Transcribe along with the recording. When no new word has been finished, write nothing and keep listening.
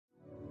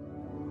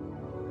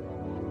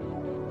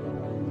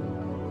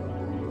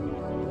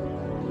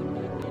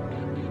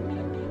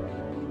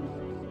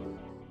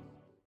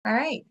All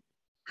right.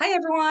 Hi,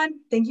 everyone.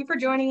 Thank you for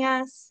joining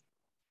us.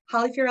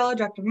 Holly Fiorello,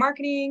 Director of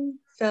Marketing,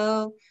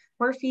 Phil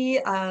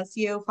Murphy,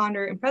 CEO,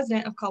 founder, and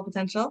president of Call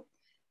Potential.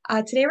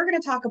 Today, we're going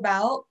to talk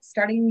about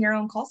starting your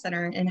own call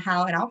center and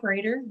how an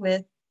operator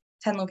with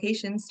 10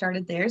 locations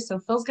started there. So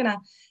Phil's going to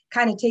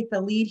kind of take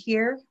the lead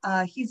here.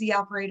 He's the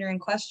operator in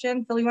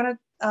question. Phil, you want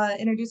to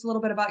introduce a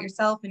little bit about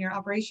yourself and your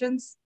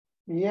operations?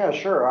 Yeah,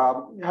 sure.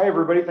 Hi,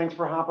 everybody. Thanks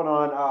for hopping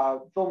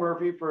on. Phil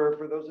Murphy,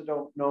 for those that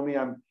don't know me,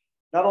 I'm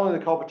not only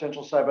the Call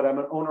Potential side, but I'm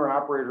an owner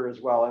operator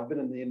as well. I've been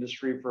in the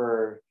industry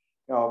for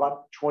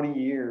about 20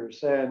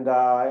 years, and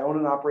I own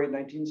and operate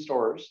 19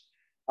 stores.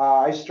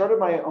 I started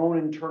my own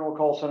internal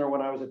call center when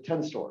I was at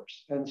 10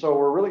 stores, and so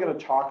we're really going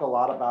to talk a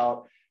lot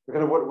about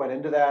kind of what went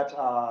into that.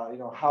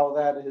 How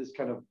that has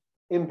kind of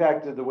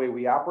impacted the way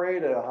we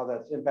operate, how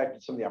that's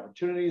impacted some of the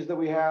opportunities that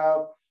we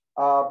have,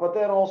 but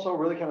then also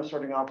really kind of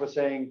starting off with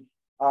saying,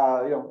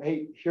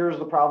 hey, here's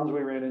the problems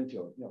we ran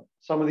into.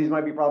 Some of these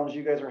might be problems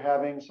you guys are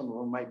having. Some of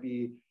them might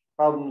be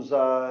problems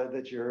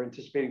that you're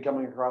anticipating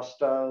coming across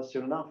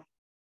soon enough.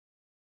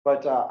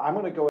 But I'm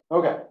going to go.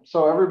 Okay,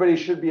 so everybody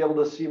should be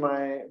able to see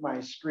my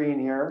screen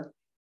here.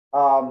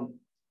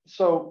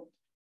 So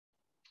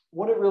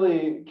what it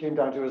really came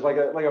down to is like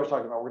I was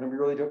talking about. We're going to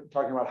be really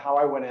talking about how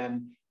I went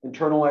in,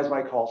 internalized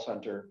my call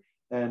center,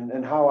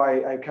 and how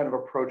I kind of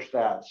approached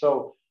that.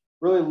 So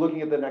really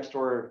looking at the next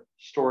door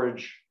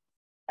storage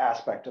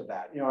aspect of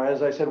that.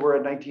 As I said, we're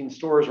at 19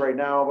 stores right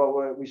now,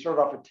 but we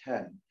started off at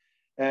 10.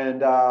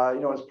 And,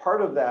 as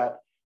part of that,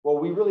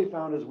 what we really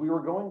found is we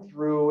were going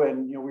through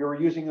and, we were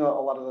using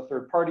a lot of the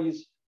third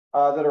parties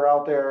that are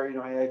out there.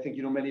 I think,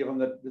 many of them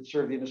that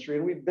serve the industry.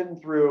 And we've been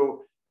through,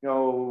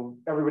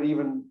 everybody,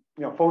 even,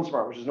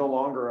 PhoneSmart, which is no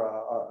longer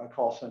a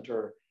call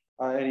center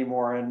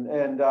anymore.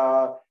 And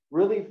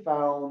really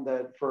found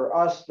that for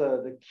us,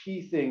 the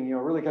key thing,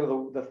 really kind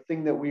of the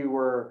thing that we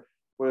were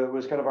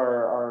was kind of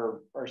our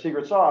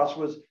secret sauce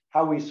was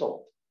how we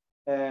sold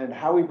and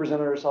how we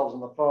presented ourselves on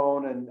the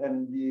phone.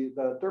 And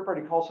the third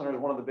party call center is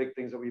one of the big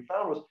things that we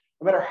found was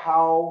no matter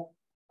how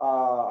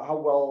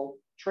well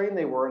trained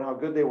they were and how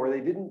good they were,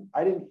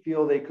 I didn't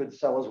feel they could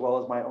sell as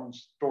well as my own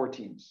store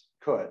teams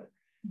could.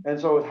 And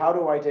so how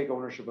do I take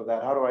ownership of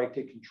that? How do I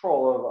take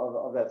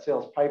control of that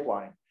sales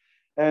pipeline?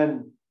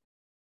 And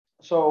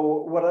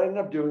so what I ended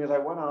up doing is I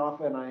went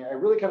off and I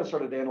really kind of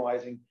started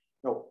analyzing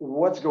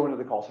what's going to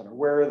the call center,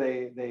 where are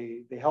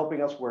they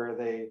helping us, where are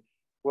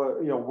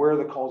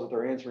the calls that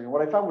they're answering. And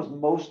what I found was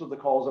most of the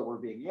calls that were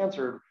being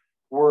answered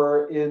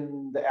were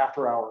in the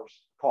after hours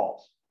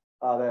calls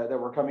that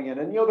were coming in.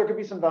 And there could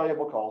be some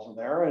valuable calls in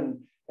there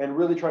and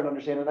really trying to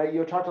understand. And I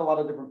talked to a lot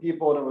of different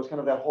people, and it was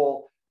kind of that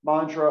whole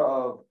mantra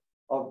of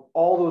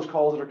all those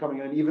calls that are coming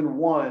in, even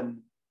one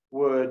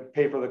would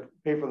pay for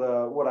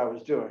the what I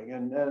was doing.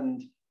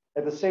 And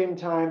at the same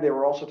time, they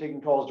were also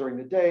taking calls during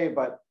the day,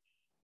 but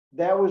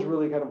that was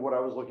really kind of what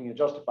I was looking at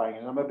justifying.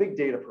 And I'm a big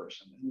data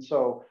person. And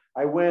so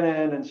I went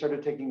in and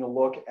started taking a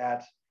look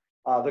at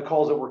the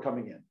calls that were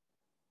coming in.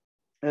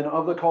 And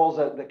of the calls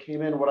that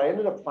came in, what I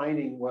ended up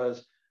finding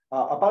was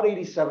about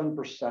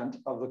 87%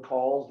 of the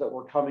calls that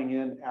were coming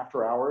in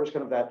after hours,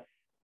 kind of that,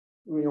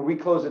 we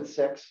close at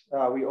 6,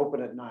 we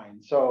open at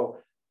 9. So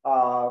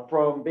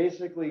from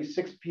basically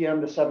 6 p.m.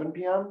 to 7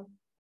 p.m.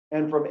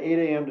 and from 8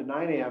 a.m. to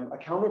 9 a.m.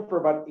 accounted for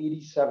about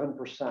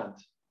 87%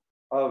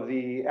 of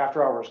the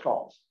after hours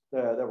calls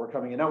that were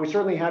coming in. Now, we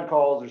certainly had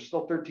calls. There's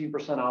still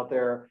 13% out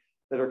there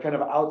that are kind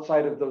of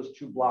outside of those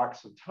 2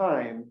 blocks of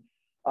time.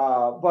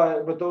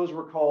 But those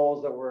were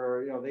calls that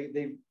were,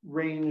 they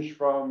ranged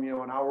from,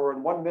 an hour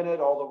and 1 minute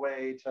all the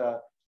way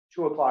to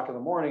 2 o'clock in the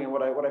morning. And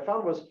what I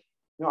found was,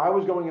 I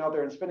was going out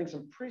there and spending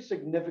some pretty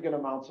significant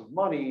amounts of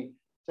money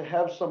to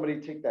have somebody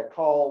take that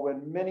call,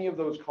 when many of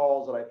those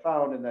calls that I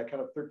found in that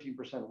kind of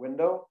 13%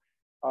 window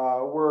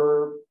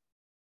were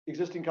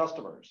existing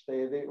customers.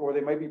 Or they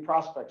might be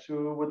prospects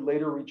who would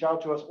later reach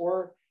out to us,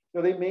 or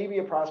they may be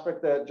a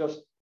prospect that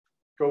just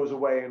goes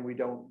away and we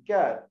don't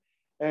get.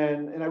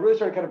 And I really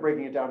started kind of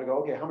breaking it down to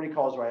go, okay, how many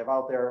calls do I have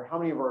out there? How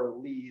many of our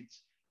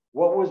leads?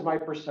 What was my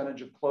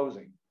percentage of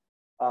closing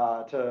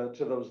to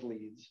those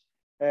leads?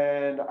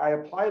 And I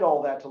applied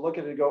all that to look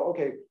at it and go,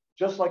 okay,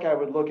 just like I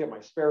would look at my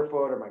SpareFoot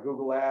or my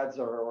Google Ads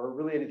or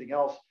really anything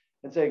else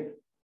and say,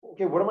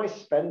 okay, what am I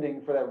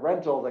spending for that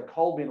rental that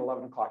called me at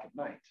 11 o'clock at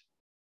night?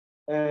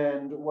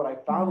 And what I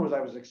found was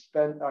I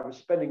was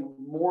spending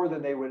more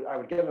than I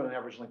would get on an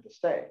average length of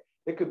stay.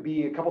 It could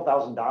be a couple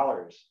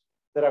 $1,000s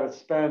that I would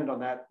spend on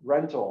that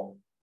rental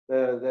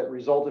that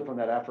resulted from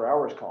that after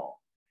hours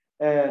call.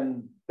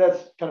 And that's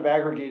kind of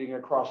aggregating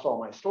across all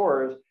my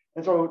stores.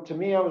 And so to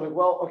me, I was like,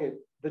 well, okay,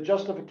 the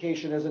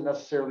justification isn't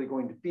necessarily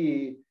going to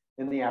be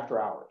in the after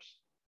hours.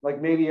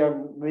 Like maybe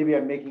I'm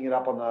making it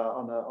up on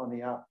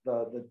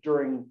the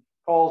during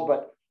calls,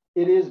 but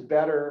it is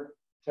better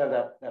to have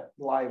that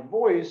live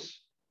voice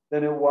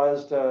than it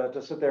was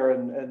to sit there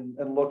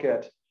and look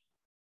at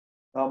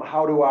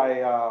how do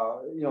I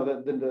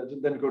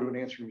then go to an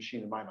answering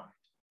machine in my mind.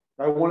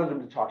 I wanted them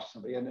to talk to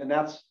somebody, and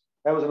that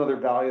was another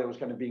value that was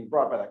kind of being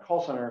brought by that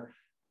call center.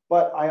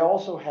 But I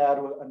also had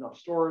enough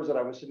stores that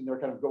I was sitting there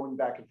kind of going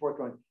back and forth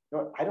going,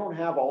 I don't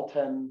have all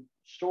 10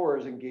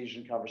 stores engaged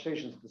in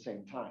conversations at the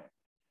same time.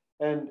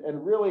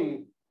 And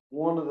really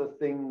one of the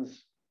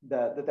things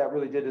that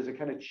really did is it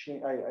kind of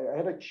changed. I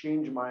had to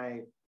change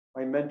my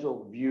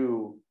mental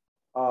view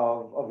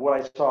of what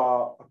I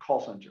saw a call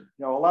center.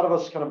 A lot of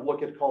us kind of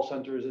look at call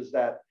centers as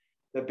that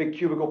big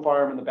cubicle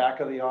farm in the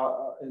back of the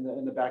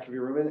in the back of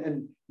your room,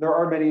 and there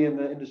are many in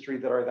the industry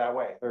that are that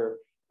way.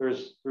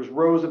 There's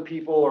rows of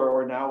people,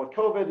 or now with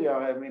COVID,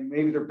 I mean,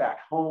 maybe they're back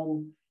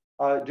home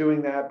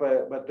doing that,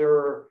 but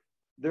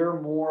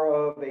they're more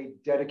of a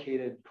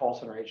dedicated call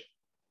center agent.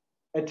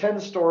 At 10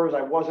 stores,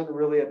 I wasn't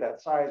really at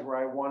that size where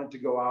I wanted to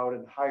go out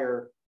and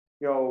hire,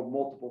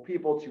 multiple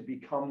people to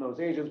become those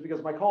agents,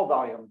 because my call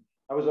volume,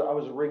 I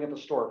was a ring at the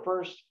store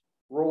first,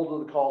 roll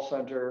to the call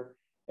center,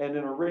 and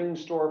in a ring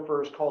store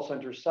first, call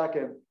center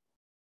second.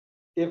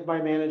 If my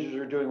managers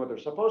are doing what they're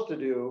supposed to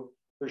do,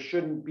 there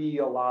shouldn't be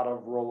a lot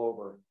of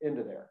rollover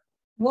into there.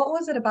 What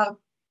was it about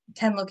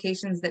 10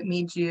 locations that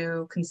made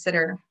you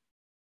consider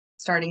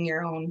starting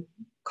your own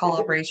call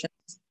operations?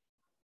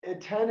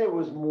 At 10, it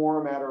was more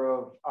a matter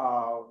of,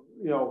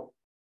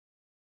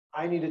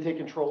 I need to take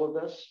control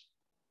of this.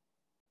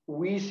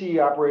 We see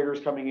operators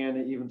coming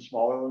in even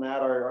smaller than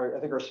that. I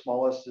think our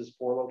smallest is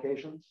 4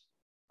 locations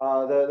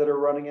that are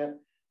running it.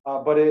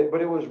 But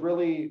it was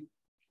really,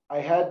 I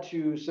had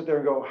to sit there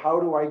and go, how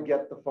do I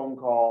get the phone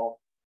call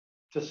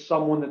to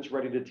someone that's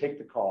ready to take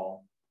the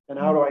call? And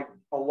how do I,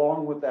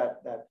 along with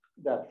that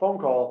phone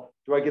call,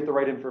 do I get the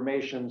right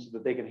information so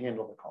that they can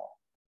handle the call?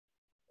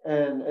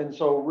 And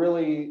so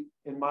really,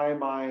 in my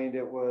mind,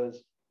 it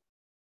was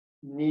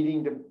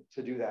needing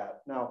to do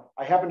that. Now,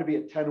 I happened to be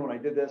at 10 when I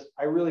did this.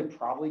 I really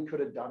probably could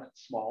have done it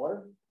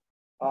smaller.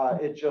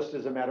 It just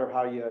is a matter of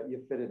how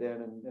you fit it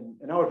in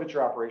and how it fits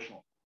your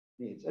operational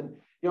needs. And,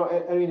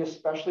 I mean,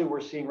 especially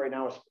we're seeing right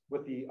now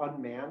with the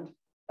unmanned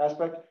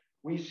aspect,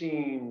 we've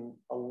seen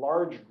a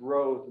large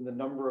growth in the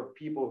number of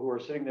people who are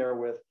sitting there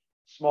with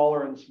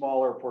smaller and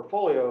smaller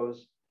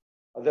portfolios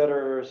that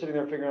are sitting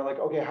there figuring out, like,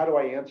 okay, how do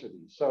I answer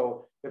these?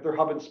 So if they're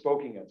hub and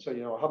spoking it, so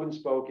a hub and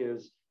spoke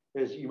is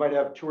you might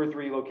have 2 or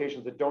 3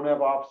 locations that don't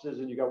have offices,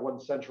 and you got one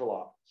central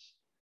office.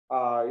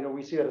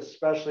 We see that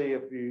especially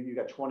if you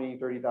got 20,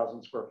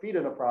 30,000 square feet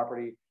in a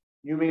property,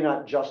 you may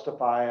not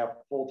justify a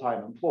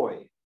full-time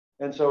employee.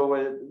 And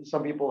so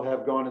some people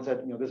have gone and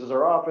said, this is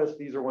our office.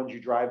 These are ones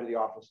you drive to the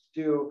office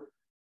to do.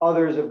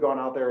 Others have gone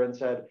out there and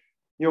said,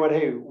 you know what,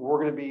 hey, we're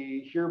going to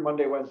be here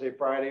Monday, Wednesday,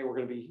 Friday. We're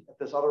going to be at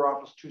this other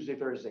office Tuesday,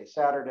 Thursday,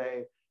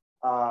 Saturday,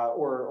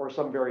 or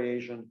some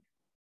variation.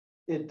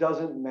 It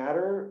doesn't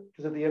matter,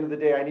 because at the end of the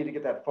day, I need to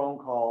get that phone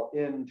call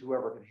in to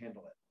whoever can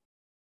handle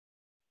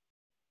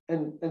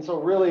it. And so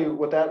really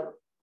what that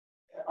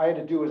I had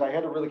to do is I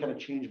had to really kind of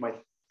change my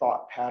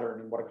thought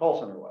pattern and what a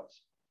call center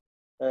was.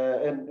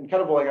 And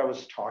kind of like I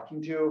was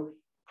talking to,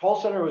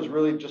 call center was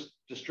really just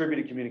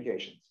distributed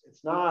communications.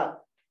 It's not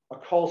a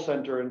call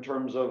center in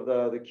terms of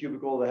the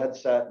cubicle, the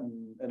headset,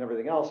 and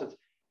everything else.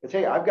 It's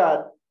hey, I've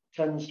got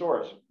 10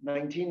 stores,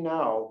 19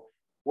 now,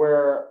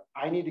 where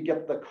I need to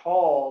get the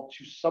call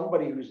to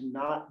somebody who's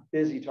not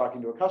busy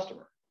talking to a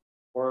customer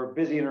or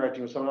busy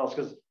interacting with someone else,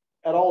 because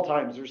at all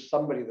times there's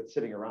somebody that's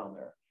sitting around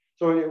there.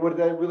 So what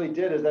that really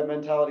did is that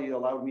mentality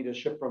allowed me to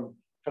shift from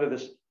kind of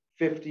this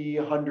 50,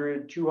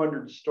 100,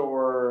 200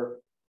 store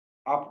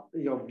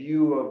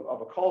view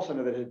of a call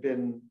center that had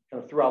been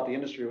kind of throughout the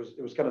industry.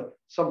 It was kind of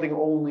something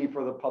only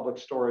for the public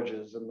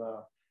storages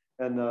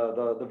and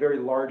the very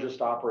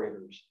largest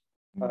operators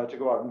to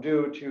go out and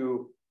do,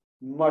 to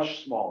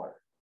much smaller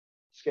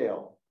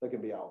scale that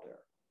can be out there.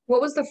 What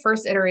was the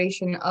first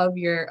iteration of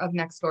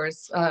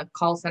Nextdoor's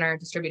call center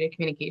distributed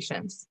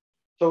communications?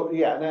 So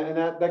yeah, and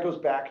that goes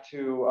back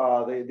to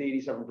the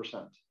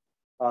 87%.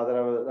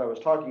 That I was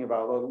talking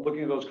about,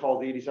 looking at those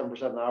calls, the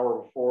 87% an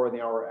hour before and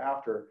the hour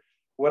after.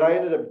 What I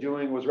ended up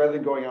doing was, rather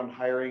than going out and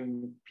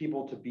hiring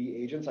people to be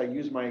agents, I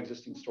used my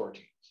existing store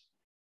teams.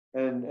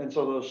 And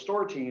so those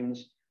store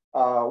teams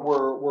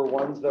were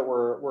ones that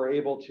were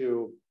able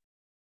to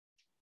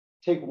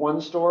take one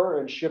store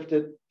and shift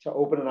it to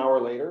open an hour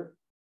later.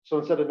 So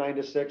instead of 9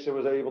 to 6, it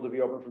was able to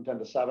be open from 10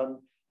 to 7.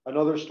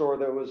 Another store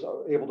that was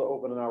able to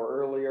open an hour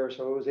earlier,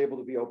 so it was able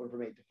to be open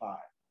from 8 to 5.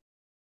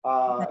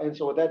 And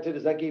so what that did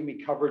is that gave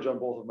me coverage on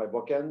both of my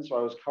bookends. So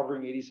I was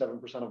covering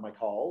 87% of my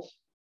calls,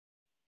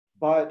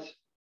 but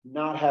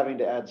not having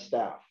to add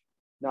staff,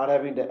 not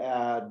having to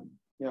add,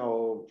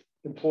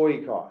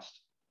 employee cost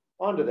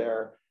onto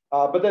there.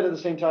 But then at the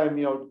same time,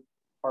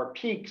 our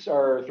peaks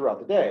are throughout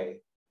the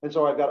day. And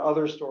so I've got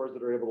other stores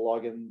that are able to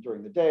log in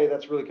during the day.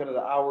 That's really kind of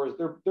the hours.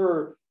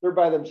 They're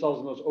by themselves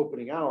in those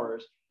opening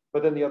hours.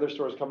 But then the other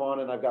stores come on,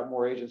 and I've got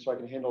more agents, so I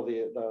can handle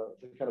the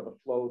kind of the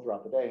flow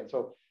throughout the day. And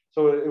so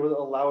it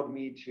allowed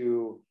me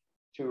to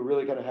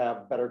really kind of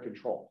have better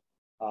control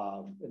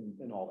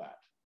in all that.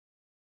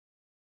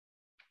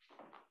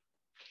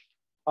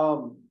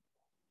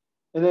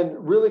 And then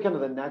really kind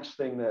of the next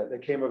thing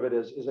that came of it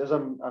is as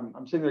I'm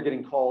sitting there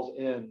getting calls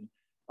in,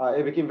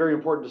 it became very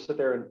important to sit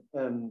there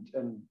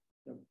and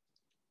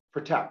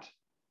protect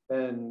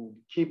and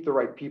keep the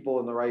right people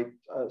in the right,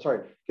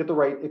 get the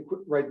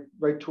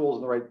right tools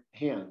in the right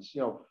hands.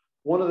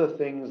 One of the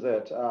things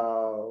that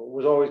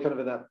was always kind of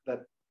in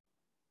that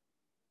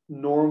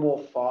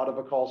normal thought of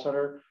a call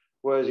center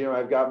was,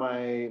 I've got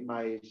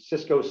my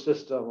Cisco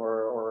system,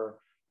 or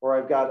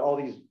I've got all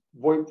these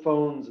VoIP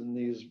phones and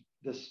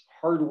this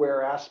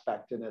hardware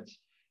aspect, and it's,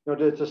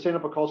 to stand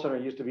up a call center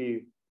used to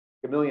be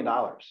 $1 million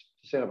to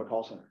stand up a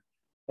call center,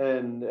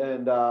 and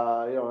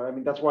I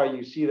mean, that's why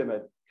you see them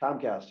at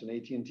Comcast and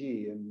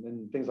AT&T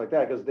and things like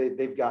that, because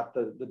they've got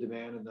the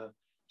demand and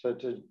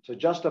to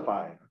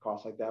justify a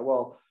cost like that.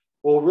 Well,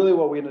 really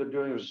what we ended up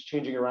doing was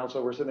changing around.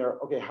 So we're sitting there,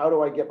 okay, how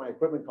do I get my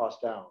equipment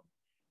costs down?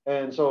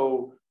 And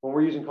so when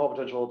we're using Call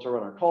Potential to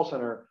run our call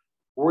center,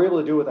 we're able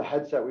to do it with a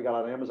headset we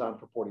got on Amazon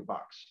for $40.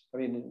 I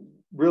mean,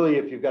 really,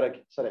 if you've got a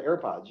set of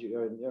AirPods,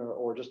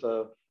 or just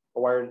a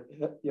wired,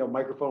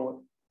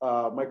 microphone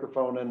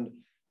and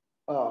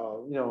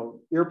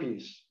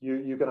earpiece,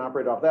 you can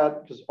operate off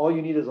that, because all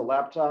you need is a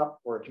laptop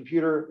or a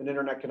computer, an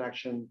internet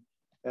connection,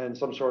 and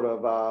some sort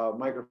of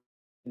microphone,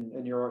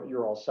 and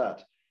you're all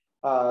set.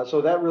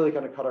 So that really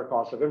kind of cut our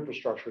cost of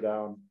infrastructure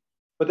down.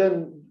 But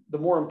then the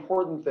more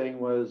important thing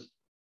was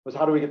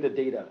how do we get the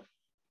data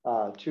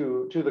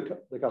to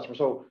the customer?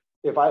 So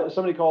if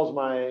somebody calls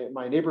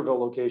my Naperville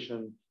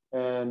location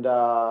and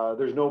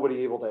there's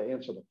nobody able to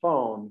answer the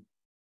phone,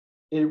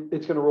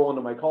 it's going to roll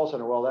into my call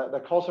center. Well,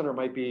 that call center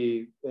might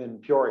be in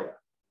Peoria,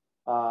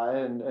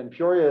 and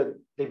Peoria,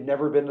 they've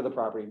never been to the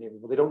property in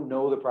Naperville. They don't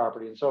know the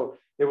property, and so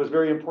it was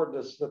very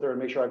important to sit there and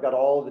make sure I've got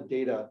all the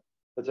data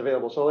that's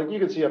available. So, like you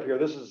can see up here,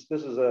 this is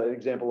an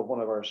example of one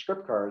of our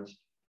script cards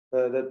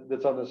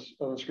that's on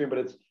the screen, but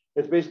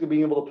it's basically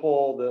being able to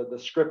pull the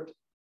script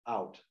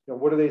out.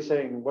 What are they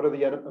saying? What are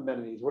the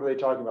amenities? What are they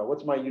talking about?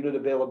 What's my unit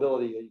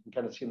availability? You can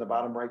kind of see in the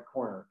bottom right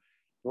corner.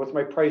 What's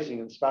my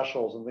pricing and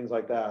specials and things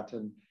like that,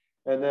 and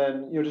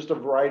then just a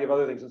variety of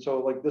other things. And so,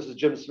 like, this is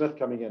Jim Smith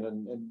coming in,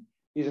 and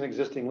he's an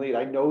existing lead.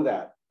 I know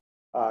that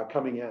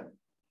coming in,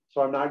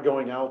 so I'm not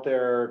going out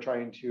there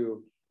trying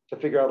to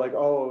figure out, like,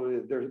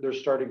 oh, they're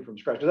starting from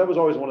scratch, because that was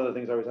always one of the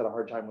things I always had a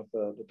hard time with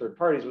the third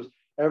parties, was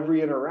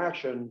every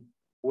interaction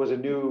was a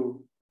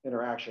new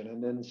interaction,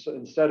 and then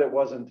instead it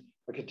wasn't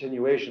a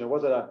continuation. It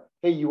wasn't a,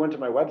 hey, you went to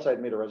my website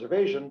and made a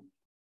reservation.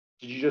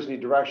 Did you just need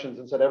directions?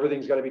 Instead,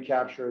 everything's got to be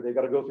captured. They've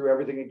got to go through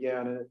everything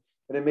again,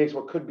 and it makes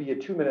what could be a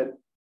 2-minute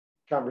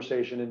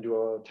conversation into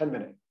a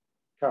 10-minute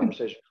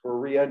conversation. We're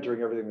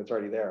re-entering everything that's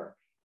already there,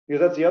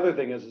 because that's the other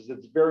thing is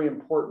it's very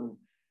important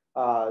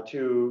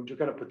to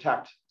kind of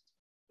protect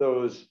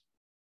those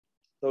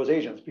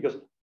agents, because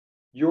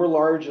your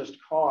largest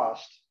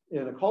cost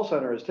in a call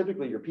center is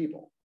typically your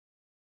people.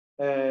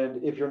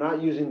 And if you're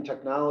not using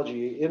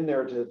technology in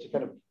there to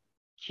kind of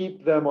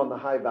keep them on the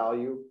high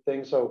value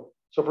thing, so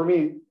for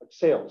me,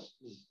 sales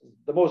is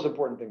the most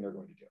important thing they're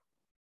going to do.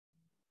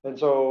 And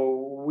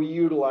so we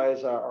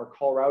utilize our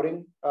call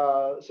routing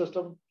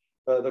system.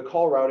 The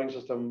call routing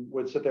system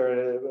would sit there,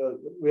 and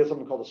we have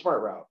something called a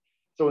smart route.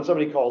 So when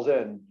somebody calls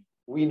in,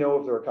 we know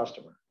if they're a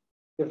customer.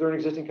 If they're an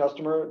existing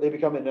customer, they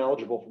become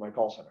ineligible for my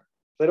call center.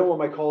 If I don't want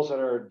my call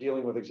center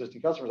dealing with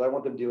existing customers, I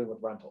want them dealing with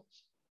rentals.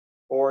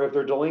 Or if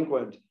they're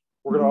delinquent,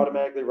 we're going to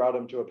automatically route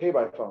them to a pay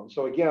by phone.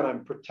 So again,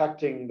 I'm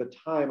protecting the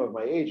time of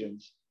my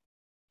agents.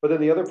 But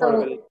then the other part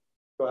of it,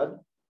 go ahead.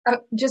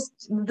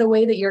 Just the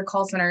way that your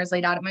call center is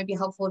laid out, it might be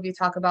helpful if you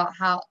talk about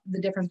how the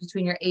difference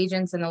between your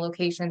agents and the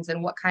locations,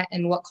 and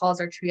what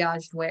calls are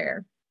triaged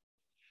where.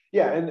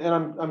 Yeah, and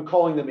I'm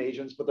calling them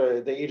agents, but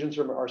the agents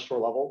are store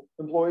level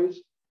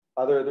employees.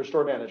 They're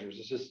store managers,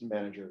 assistant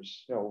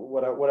managers,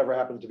 whatever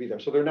happens to be there.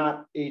 So they're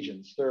not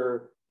agents.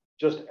 They're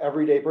just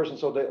everyday person.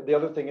 So the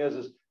other thing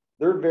is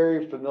they're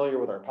very familiar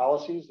with our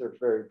policies. They're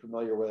very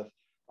familiar with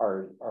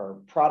our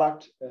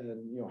product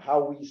and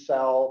how we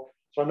sell.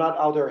 So I'm not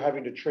out there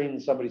having to train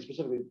somebody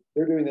specifically.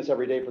 They're doing this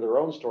every day for their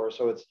own store.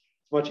 So it's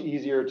much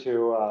easier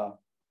to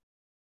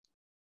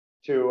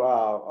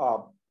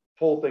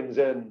pull things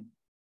in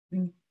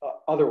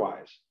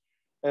otherwise.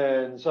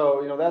 And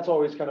so, that's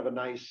always kind of a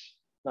nice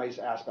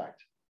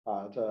aspect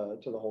to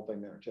the whole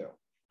thing there too.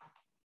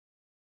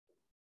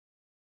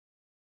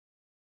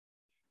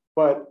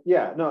 But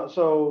yeah, no,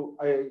 so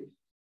I'm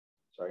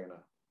going to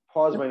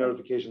pause my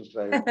notifications,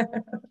 because I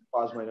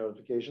pause my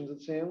notifications,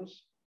 it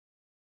seems.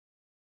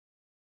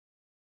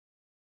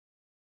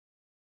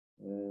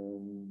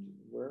 And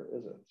where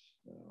is it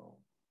now?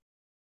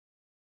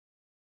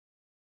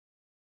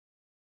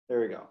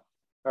 There we go.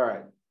 All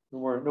right, no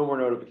more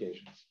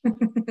notifications.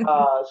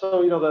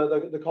 So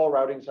the call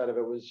routing side of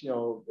it was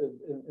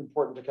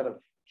important to kind of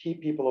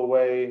keep people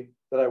away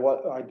that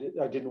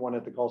I didn't want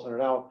at the call center.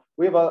 Now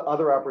we have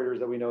other operators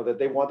that we know that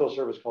they want those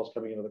service calls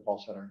coming into the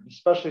call center,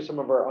 especially some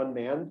of our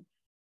unmanned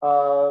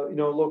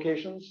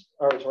locations,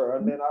 or sorry,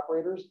 unmanned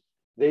operators.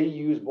 They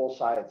use both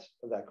sides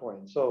of that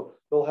coin. So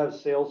they'll have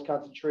sales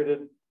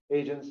concentrated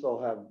agents,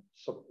 they'll have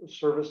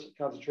service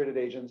concentrated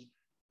agents,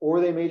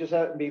 or they may just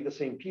be the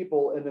same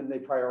people, and then they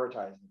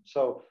prioritize them.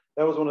 So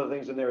that was one of the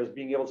things in there, is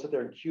being able to sit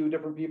there and queue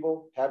different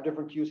people, have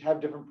different queues, have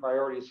different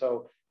priorities.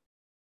 So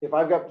if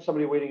I've got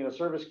somebody waiting in a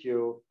service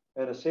queue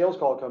and a sales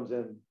call comes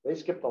in, they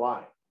skip the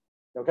line.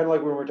 Kind of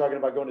like when we were talking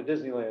about going to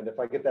Disneyland. If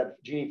I get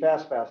that Genie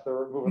Fast Pass,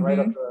 they're moving right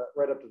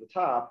up to the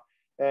top,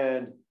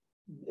 and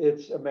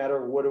it's a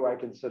matter of what do I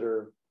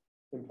consider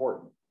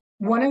important.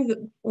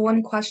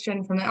 One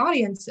question from the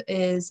audience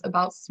is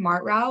about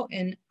Smart Route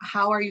and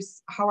how are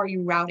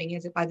you routing?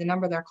 Is it by the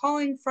number they're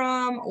calling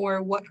from,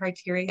 or what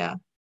criteria?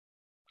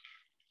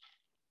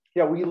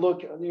 Yeah, we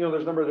look.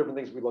 There's a number of different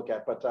things we look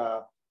at,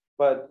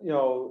 but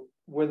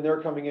when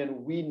they're coming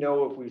in, we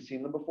know if we've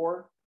seen them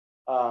before.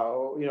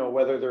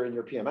 Whether they're in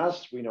your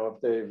PMS, we know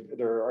if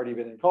they're already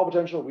been in Call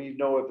Potential. We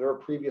know if they're a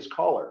previous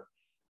caller.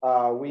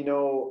 We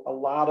know a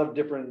lot of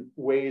different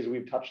ways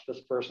we've touched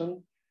this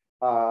person.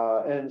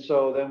 And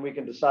so then we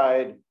can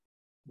decide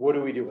what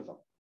do we do with them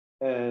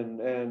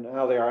and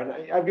how they are.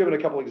 And I've given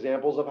a couple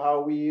examples of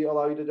how we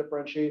allow you to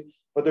differentiate,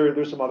 but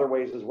there's some other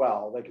ways as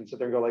well. They can sit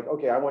there and go like,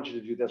 okay, I want you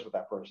to do this with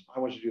that person. I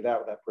want you to do that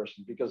with that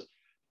person, because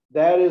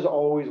that is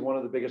always one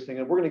of the biggest things.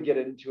 And we're going to get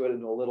into it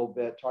in a little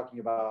bit, talking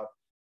about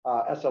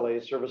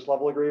SLA, service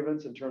level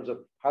agreements, in terms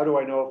of how do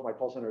I know if my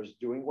call center is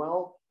doing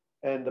well?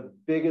 And the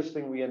biggest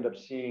thing we end up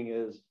seeing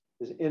is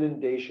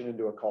inundation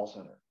into a call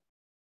center,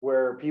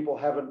 where people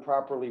haven't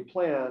properly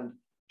planned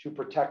to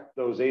protect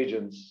those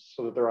agents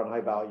so that they're on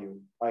high value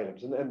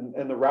items.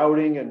 And the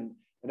routing and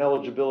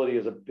eligibility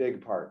is a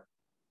big part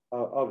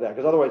of that,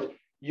 because otherwise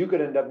you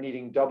could end up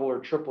needing double or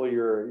triple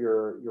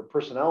your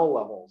personnel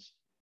levels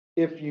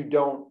if you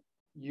don't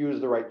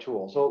use the right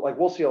tool. So like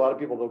we'll see a lot of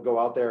people, they'll go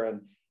out there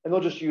and they'll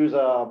just use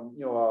a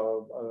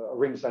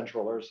Ring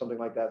Central or something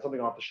like that,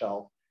 something off the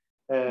shelf.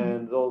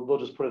 And they'll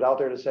just put it out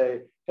there to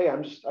say, hey,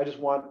 I just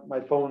want my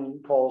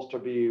phone calls to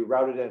be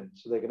routed in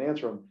so they can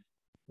answer them.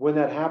 When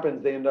that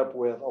happens, they end up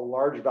with a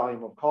large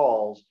volume of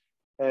calls,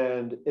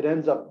 and it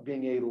ends up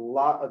being a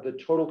lot of the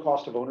total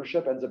cost of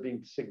ownership ends up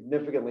being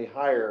significantly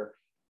higher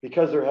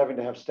because they're having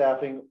to have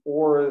staffing,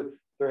 or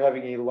they're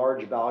having a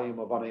large volume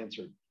of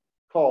unanswered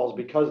calls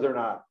because they're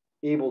not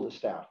able to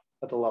staff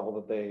at the level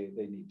that they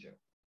need to.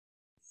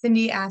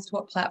 Cindy asked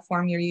what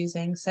platform you're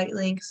using,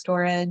 SiteLink,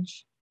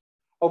 Storage.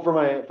 Oh, for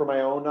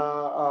my own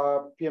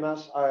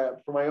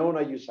PMS, for my own,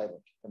 I use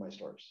SiteLink in my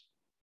stores.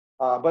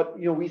 But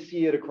we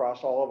see it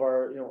across all of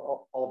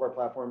our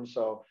platforms.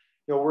 So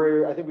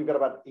I think we've got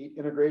about 8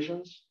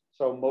 integrations.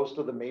 So most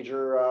of the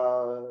major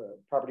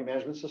property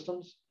management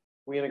systems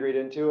we integrate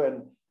into,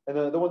 and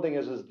the one thing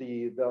is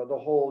the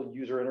whole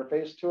user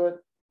interface to it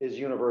is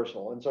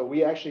universal. And so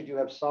we actually do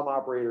have some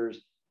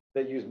operators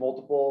that use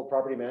multiple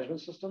property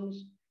management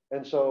systems.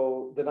 And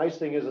so the nice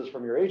thing is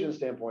from your agent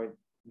standpoint,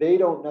 they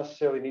don't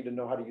necessarily need to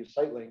know how to use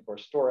SiteLink or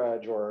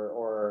Storage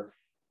or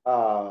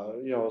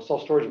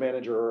Self-Storage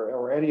Manager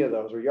or any of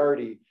those, or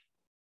Yardi.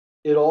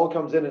 It all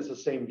comes in as the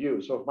same view.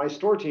 So if my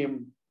store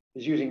team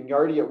is using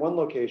Yardi at one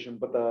location,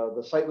 but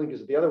the SiteLink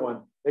is at the other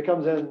one, it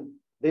comes in,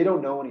 they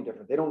don't know any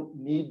different. They don't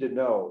need to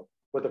know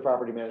what the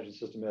property management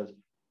system is.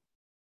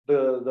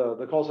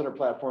 The call center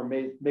platform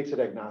makes it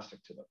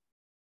agnostic to them.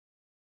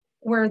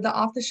 Were the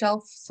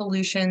off-the-shelf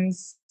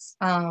solutions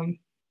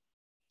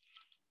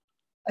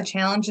a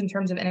challenge in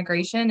terms of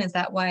integration? Is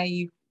that why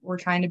you were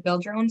trying to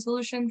build your own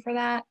solution for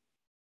that?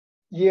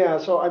 Yeah,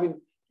 so I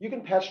mean, you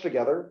can patch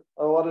together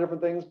a lot of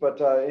different things,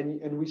 but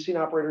and we've seen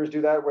operators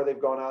do that where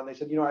they've gone out and they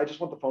said, I just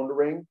want the phone to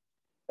ring.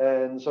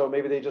 And so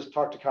maybe they just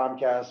talk to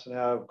Comcast and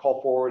have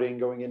call forwarding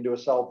going into a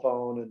cell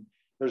phone, and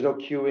there's no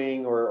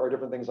queuing or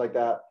different things like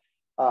that.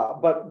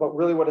 But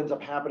really what ends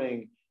up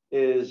happening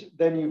is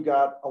then you've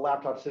got a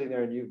laptop sitting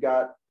there and you've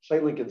got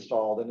SiteLink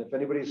installed. And if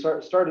anybody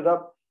started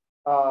up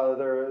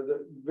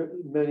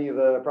many of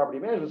the property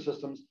management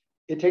systems,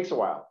 it takes a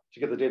while to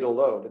get the data to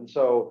load. And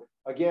so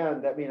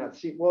again, that may not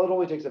seem, well, it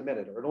only takes a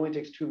minute or it only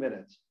takes 2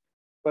 minutes.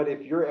 But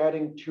if you're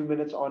adding 2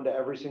 minutes onto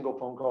every single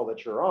phone call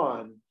that you're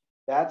on,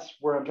 that's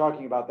where I'm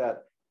talking about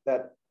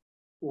that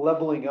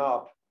leveling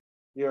up.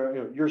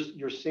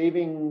 You're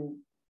saving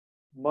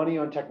money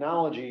on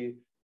technology,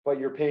 but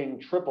you're paying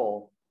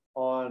triple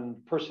on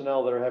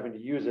personnel that are having to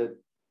use it,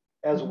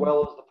 as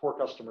well as the poor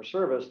customer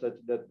service that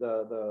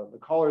the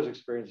callers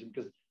experiencing,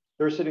 because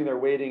they're sitting there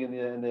waiting,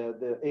 and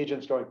the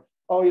agent's going,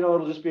 oh,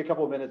 it'll just be a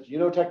couple of minutes.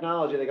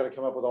 Technology, they got to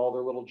come up with all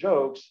their little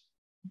jokes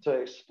to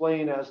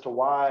explain as to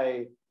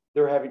why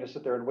they're having to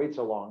sit there and wait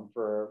so long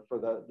for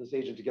this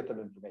agent to get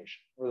them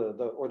information,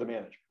 or the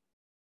manager.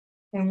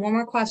 And one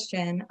more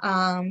question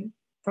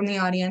from the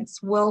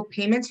audience: will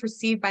payments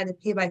received by the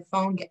pay by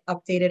phone get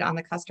updated on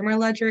the customer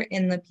ledger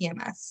in the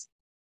PMS?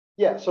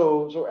 Yeah,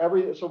 so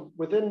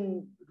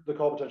within the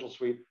Call Potential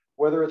suite,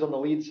 whether it's on the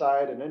lead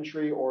side and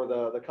entry, or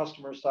the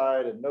customer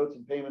side and notes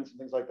and payments and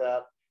things like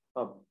that,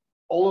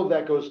 all of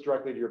that goes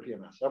directly to your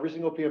PMS. Every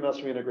single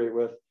PMS we integrate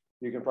with,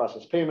 you can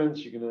process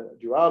payments, you can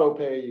do auto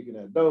pay, you can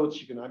add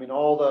notes,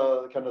 all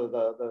the kind of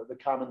the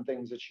common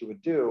things that you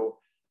would do.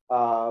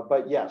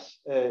 But yes,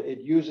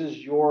 it uses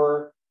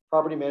your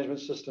property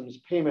management system's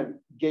payment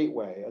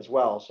gateway as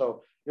well.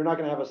 So you're not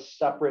going to have a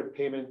separate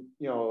payment,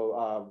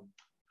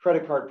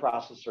 credit card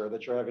processor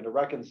that you're having to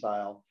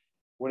reconcile.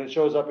 When it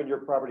shows up in your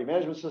property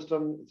management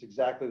system, it's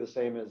exactly the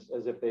same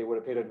as if they would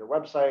have paid on your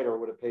website or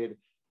would have paid,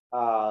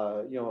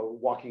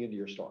 walking into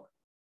your store.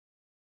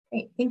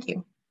 Great, thank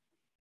you.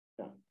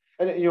 Yeah.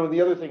 And the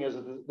other thing is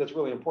that's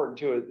really important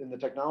too in the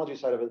technology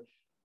side of it.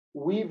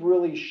 We've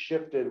really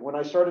shifted. When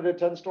I started at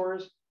 10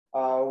 stores,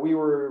 we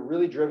were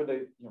really driven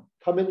to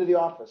come into the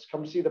office,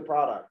 come see the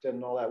product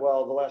and all that.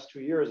 Well, the last 2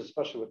 years,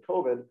 especially with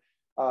COVID,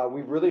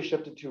 we've really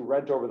shifted to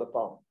rent over the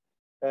phone.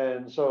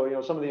 And so,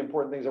 some of the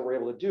important things that we're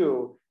able to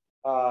do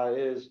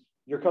is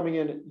you're coming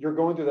in, you're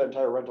going through that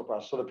entire rental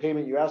process. So the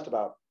payment you asked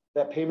about,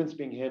 that payment's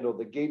being handled,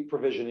 the gate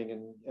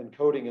provisioning and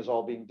coding is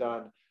all being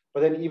done, but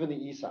then even the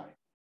e-sign.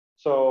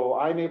 So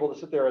I'm able to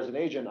sit there as an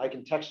agent. I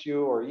can text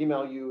you or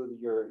email you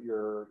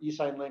your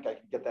e-sign link. I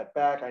can get that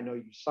back. I know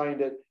you signed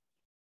it,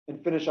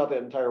 and finish out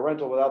that entire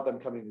rental without them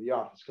coming to the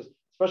office. Because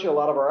especially a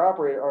lot of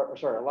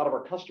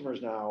our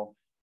customers now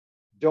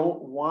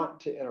don't want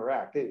to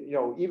interact. They,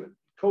 even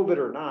COVID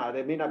or not,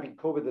 it may not be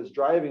COVID that's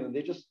driving them.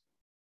 They just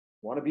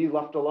want to be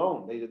left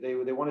alone.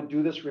 They want to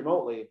do this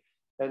remotely.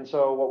 And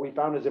so what we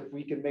found is if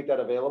we can make that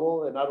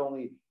available, it not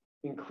only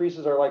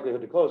increases our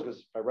likelihood to close, because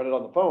if I rent it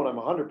on the phone, I'm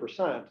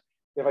 100%.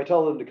 If I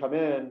tell them to come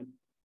in,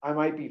 I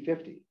might be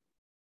 50.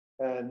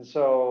 And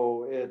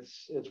so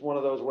it's one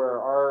of those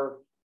where our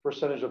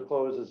percentage of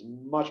close is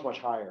much, much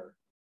higher,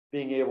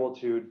 being able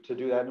to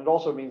do that. And it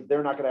also means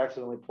they're not going to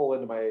accidentally pull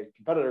into my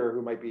competitor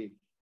who might be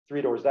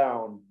 3 doors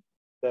down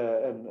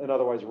and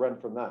otherwise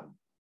rent from them.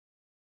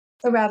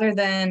 So rather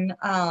than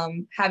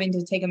having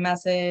to take a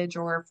message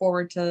or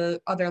forward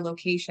to other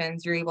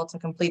locations, you're able to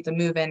complete the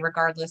move-in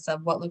regardless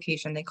of what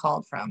location they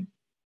called from.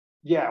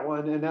 Yeah,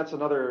 well, and that's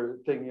another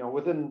thing.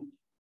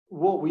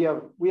 We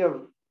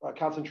have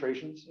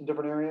concentrations in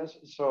different areas.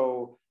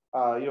 So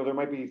there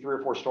might be 3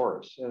 or 4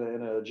 stores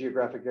in a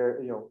geographic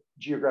area,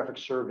 geographic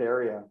served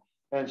area,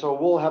 and so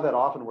we'll have that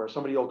often where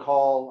somebody will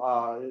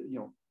call,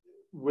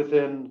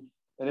 within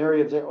an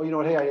area and say,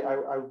 oh, hey,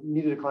 I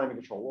needed a climate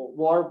control.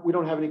 Well, we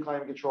don't have any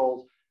climate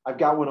controls. I've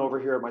got one over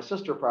here at my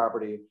sister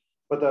property.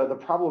 But the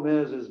problem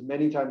is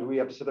many times we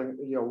have to sit there,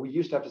 we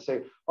used to have to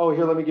say, oh,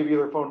 here, let me give you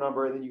their phone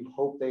number. And then you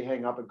hope they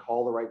hang up and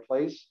call the right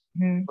place.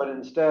 Mm-hmm. But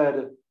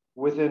instead,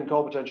 within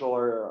Call Potential,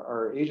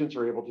 our agents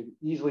are able to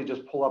easily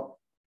just pull up,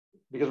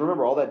 because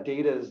remember, all that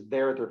data is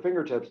there at their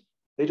fingertips.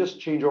 They just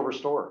change over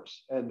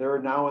stores and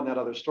they're now in that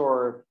other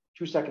store.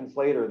 2 seconds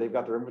later, they've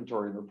got their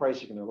inventory and their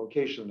pricing and their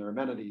location, their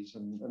amenities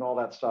and all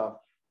that stuff.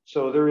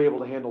 So they're able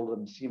to handle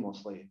them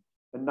seamlessly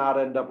and not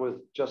end up with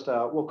just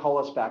we'll call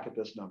us back at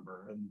this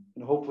number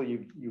and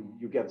hopefully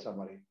you get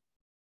somebody.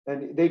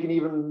 And they can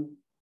even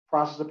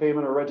process a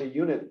payment or rent a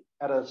unit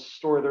at a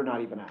store they're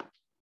not even at.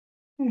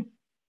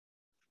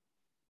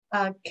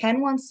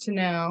 Ken wants to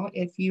know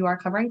if you are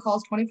covering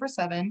calls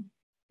 24/7,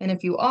 and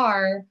if you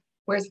are,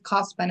 where's the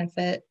cost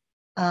benefit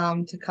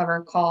to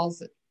cover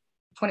calls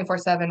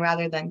 24/7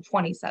 rather than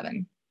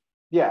 27?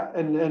 Yeah,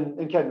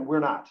 and Ken, we're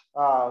not.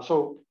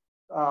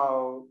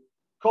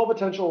 Call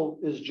Potential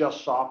is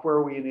just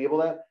software. We enable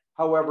that.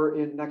 However,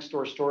 in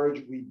Nextdoor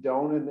Storage, we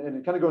don't.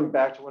 And kind of going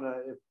back to when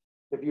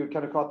if you had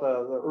kind of caught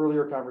the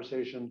earlier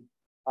conversation,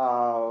 we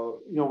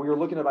were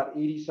looking at about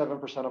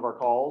 87% of our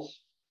calls.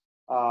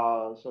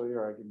 So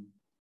here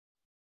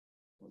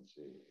let's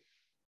see.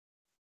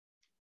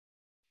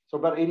 So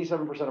about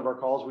 87% of our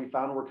calls we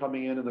found were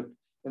coming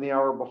in the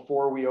hour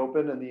before we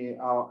opened and the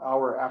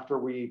hour after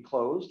we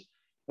closed.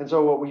 And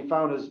so what we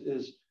found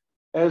is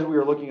as we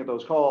were looking at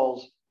those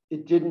calls,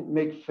 it didn't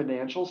make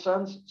financial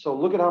sense. So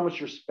look at how much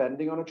you're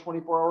spending on a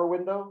 24-hour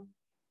window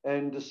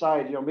and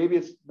decide, maybe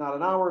it's not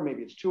an hour,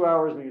 maybe it's 2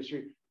 hours, maybe it's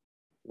 3.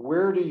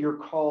 Where do your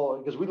call,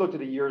 because we looked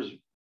at a year's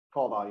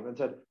call volume and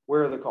said,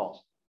 where are the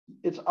calls?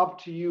 It's up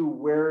to you.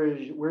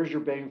 Where's your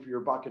bang for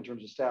your buck in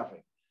terms of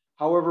staffing?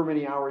 However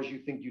many hours you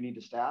think you need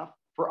to staff.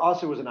 For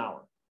us, it was an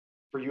hour.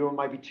 For you, it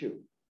might be 2.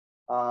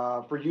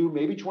 For you,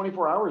 maybe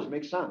 24 hours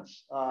makes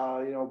sense.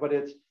 But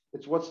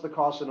it's what's the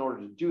cost in order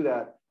to do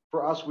that.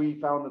 For us, we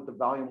found that the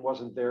volume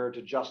wasn't there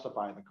to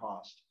justify the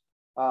cost.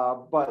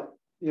 But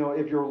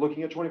if you're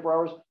looking at 24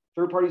 hours,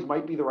 third parties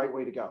might be the right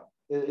way to go.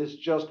 It's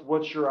just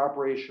what's your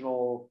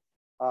operational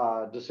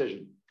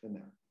decision in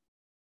there.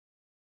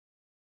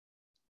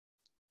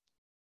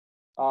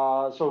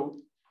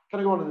 So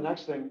kind of going to the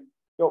next thing.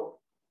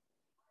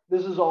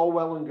 This is all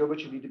well and good,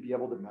 but you need to be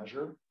able to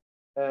measure.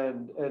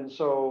 And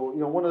so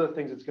one of the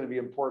things that's going to be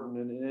important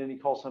in any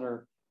call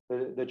center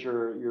that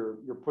you're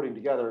putting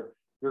together,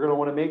 you're going to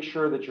want to make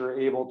sure that you're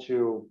able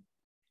to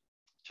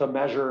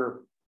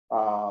measure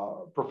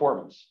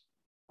performance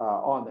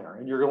on there,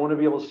 and you're going to want to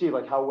be able to see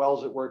like how well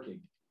is it working.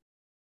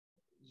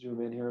 Zoom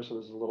in here so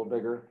this is a little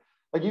bigger.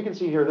 Like you can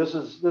see here, this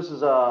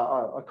is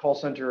a call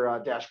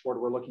center dashboard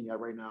we're looking at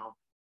right now,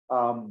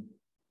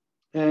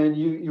 and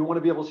you want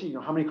to be able to see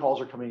how many calls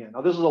are coming in.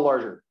 Now this is a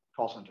larger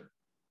call center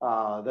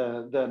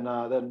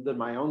than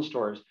my own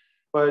stores,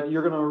 but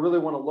you're going to really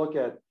want to look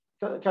at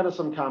kind of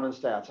some common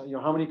stats.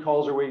 How many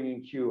calls are waiting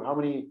in queue? How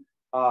many,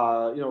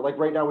 like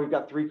right now we've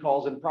got 3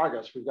 calls in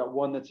progress. We've got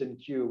 1 that's in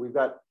queue. We've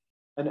got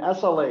an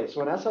SLA.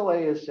 So an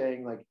SLA is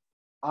saying like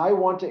I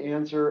want to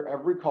answer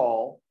every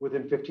call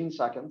within 15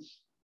 seconds,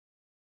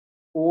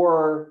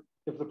 or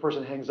if the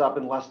person hangs up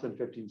in less than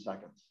 15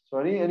 seconds. So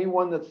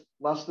anyone that's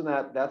less than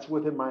that, that's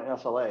within my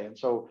SLA. And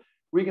so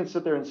we can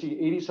sit there and see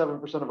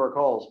 87% of our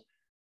calls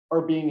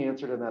are being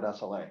answered in that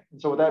SLA.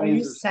 And so what that Are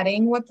means you is,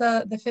 setting what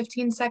the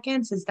 15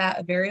 seconds? Is that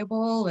a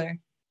variable or?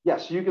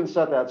 yes, you can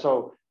set that.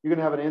 So you can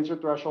have an answer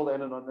threshold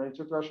and an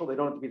unanswered threshold. They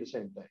don't have to be the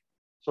same thing.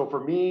 So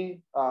for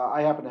me,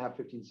 I happen to have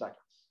 15 seconds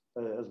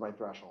as my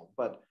threshold,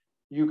 but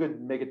you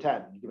could make it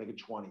 10, you can make it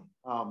 20.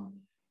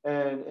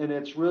 And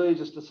it's really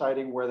just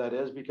deciding where that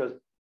is, because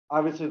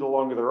obviously the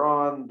longer they're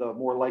on, the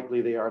more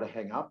likely they are to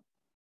hang up.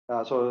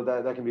 So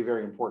that can be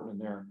very important in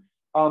there.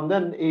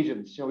 Then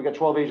agents, we got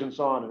 12 agents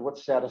on, and what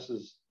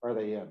statuses are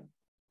they in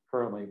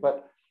currently?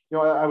 But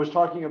I was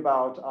talking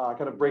about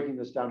kind of breaking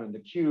this down into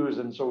queues,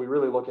 and so we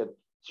really look at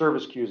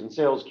service queues and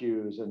sales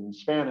queues and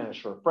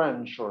Spanish or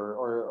French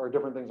or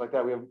different things like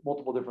that. We have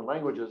multiple different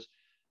languages,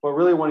 but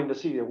really wanting to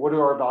see what do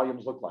our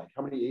volumes look like?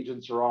 How many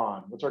agents are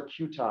on? What's our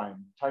queue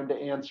time to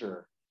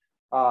answer?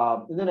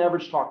 And then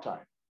average talk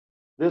time.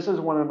 This is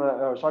one I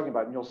was talking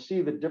about, and you'll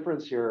see the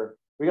difference here.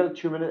 We got a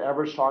 2-minute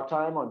average talk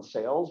time on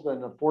sales,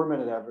 then a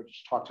 4-minute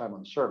average talk time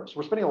on service.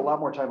 We're spending a lot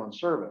more time on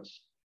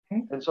service.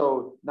 Okay. And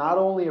so not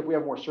only if we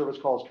have more service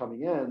calls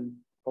coming in,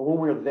 but when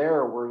we're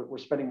there, we're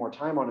spending more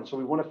time on it. So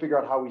we want to figure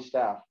out how we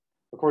staff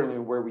accordingly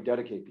to where we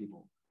dedicate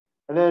people.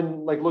 And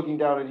then like looking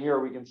down in here,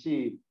 we can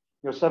see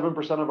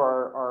 7% of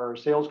our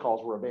sales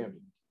calls were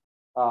abandoned.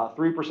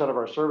 3% of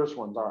our service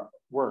ones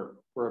were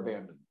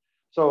abandoned.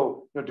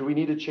 So do we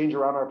need to change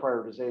around our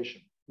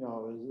prioritization?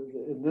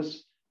 In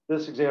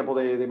this example,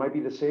 they might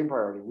be the same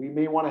priority. We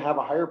may want to have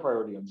a higher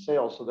priority on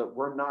sales so that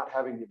we're not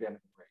having the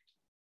abandonment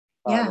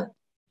rate. Yeah,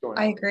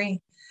 I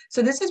agree.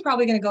 So this is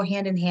probably going to go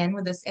hand in hand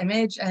with this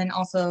image and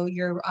also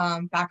your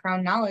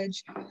background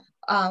knowledge.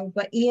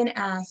 But Ian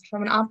asked,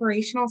 from an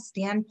operational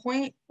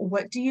standpoint,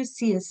 what do you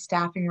see as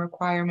staffing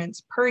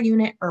requirements per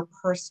unit or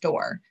per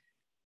store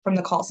from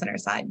the call center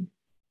side?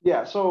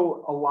 Yeah,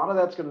 so a lot of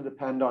that's going to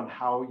depend on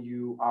how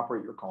you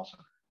operate your call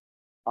center.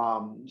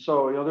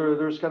 So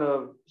there's kind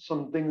of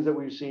some things that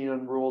we've seen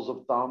in rules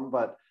of thumb,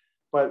 but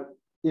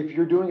if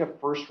you're doing a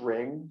first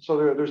ring, so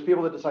there's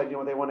people that decide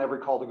they want every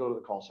call to go to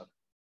the call center.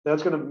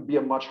 That's going to be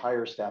a much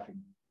higher staffing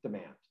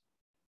demand.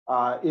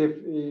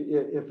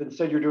 If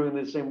instead you're doing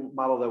the same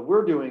model that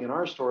we're doing in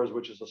our stores,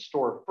 which is a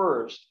store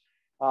first,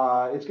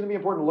 it's going to be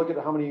important to look at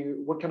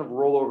what kind of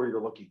rollover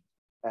you're looking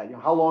at.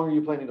 How long are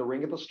you planning to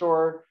ring at the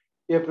store?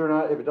 If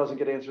it doesn't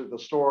get answered at the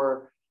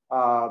store,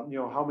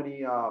 how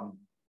many, how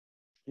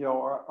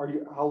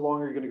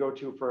long are you going to go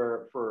to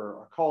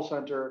for a call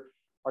center?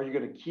 Are you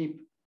going to keep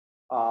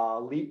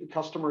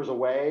customers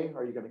away?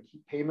 Are you going to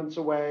keep payments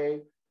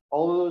away?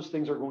 All of those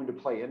things are going to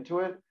play into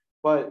it.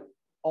 But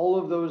all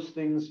of those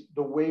things,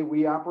 the way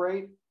we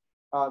operate,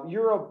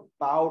 you're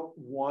about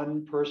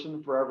one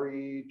person for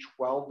every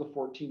 12 to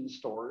 14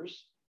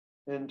 stores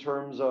in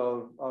terms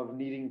of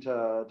needing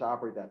to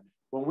operate that.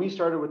 When we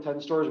started with 10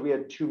 stores, we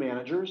had 2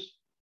 managers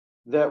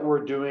that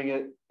were doing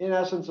it, in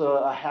essence,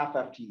 a half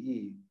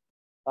FTE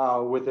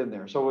within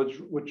there. So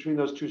between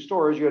those 2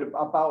 stores, you had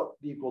about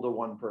equal to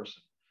 1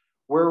 person.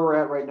 Where we're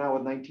at right now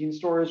with 19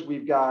 stores,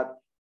 we've got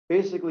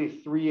basically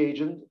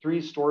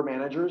 3 store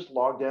managers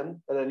logged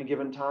in at any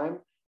given time,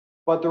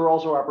 but they're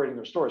also operating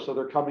their stores. So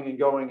they're coming and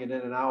going and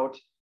in and out.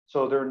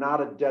 So they're not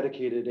a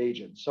dedicated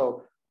agent.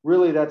 So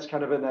really that's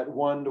kind of in that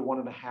 1 to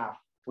 1.5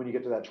 when you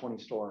get to that 20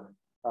 store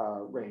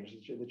range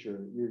that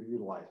you're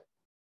utilizing.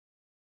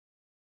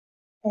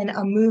 And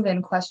a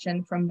move-in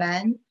question from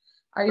Ben.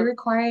 Are you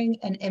requiring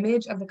an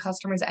image of the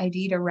customer's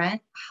ID to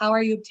rent? How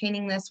are you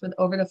obtaining this with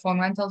over-the-phone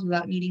rentals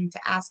without needing to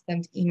ask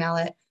them to email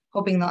it,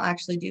 hoping they'll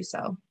actually do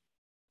so?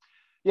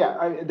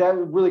 Yeah, that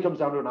really comes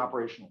down to an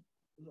operational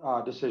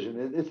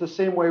decision. It's the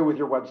same way with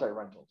your website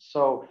rentals.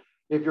 So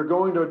if you're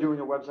going to doing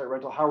a website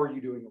rental, how are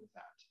you doing it with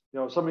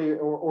that? Somebody,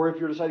 or if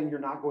you're deciding you're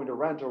not going to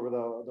rent over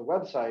the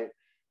website,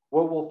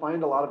 what we'll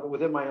find a lot of it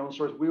within my own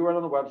stores, we run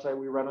on the website,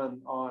 we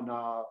run on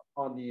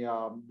the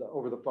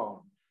over the phone.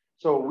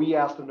 So we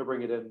ask them to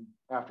bring it in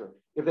after.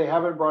 If they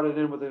haven't brought it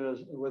in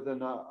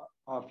within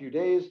a few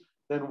days,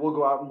 then we'll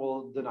go out and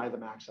we'll deny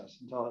them access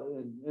and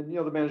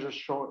the manager's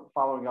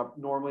following up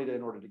normally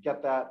in order to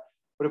get that.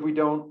 But if we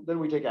don't, then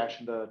we take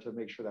action to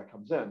make sure that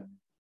comes in.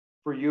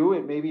 For you,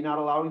 it may be not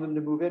allowing them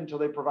to move in until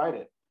they provide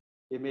it.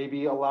 It may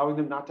be allowing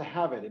them not to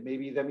have it. It may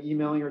be them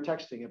emailing or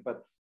texting it,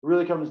 but it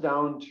really comes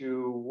down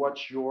to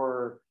what's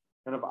your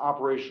kind of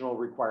operational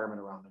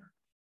requirement around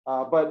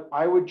there. But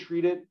I would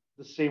treat it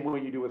the same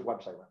way you do with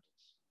website rentals.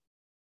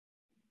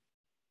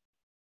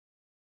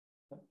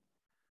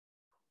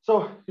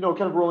 So,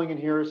 kind of rolling in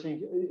here,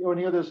 seeing in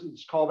here, there's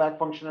this callback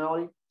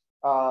functionality.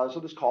 So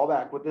this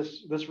callback, what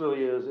this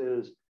really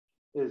is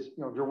if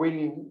you're waiting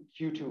in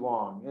queue too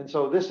long. And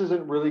so this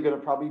isn't really going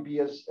to probably be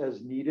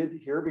as needed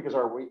here because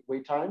our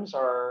wait times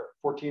are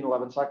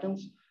 11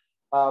 seconds.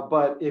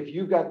 But if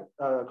you've got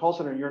a call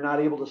center and you're not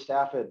able to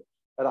staff it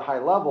at a high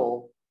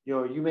level,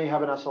 you may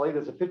have an SLA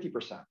that's at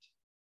 50%.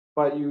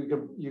 but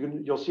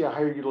you'll see a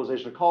higher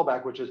utilization of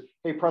callback, which is,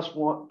 hey, press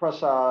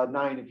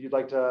 9 if you'd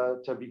like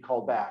to be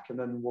called back, and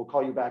then we'll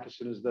call you back as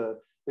soon as the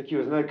queue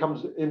is. And then it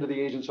comes into the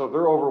agent. So if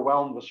they're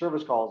overwhelmed with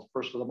service calls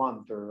first of the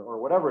month or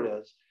whatever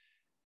it is,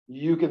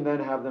 you can then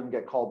have them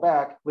get called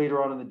back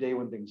later on in the day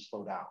when things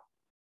slow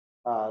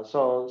down.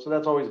 So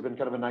that's always been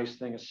kind of a nice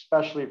thing,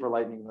 especially for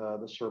lightening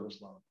the service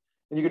load.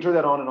 And you can turn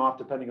that on and off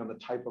depending on the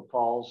type of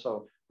calls.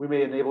 So we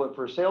may enable it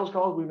for sales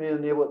calls, we may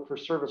enable it for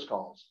service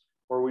calls,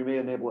 or we may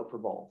enable it for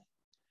both.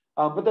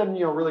 But then,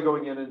 really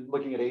going in and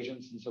looking at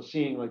agents, and so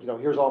seeing like,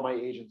 here's all my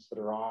agents that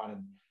are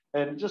on,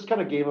 and just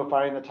kind of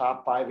gamifying the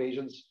top 5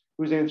 agents,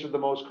 who's answered the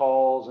most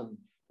calls,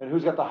 and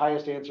who's got the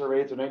highest answer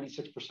rates. So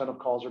 96% of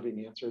calls are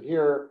being answered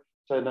here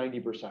to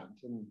 90%.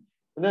 And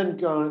then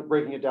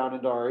breaking it down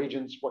into our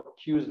agents, what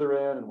queues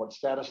they're in and what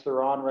status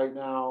they're on right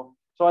now.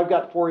 So I've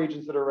got 4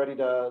 agents that are ready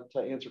to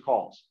answer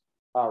calls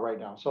right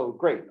now. So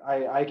great,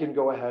 I can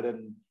go ahead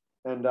and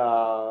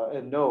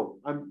know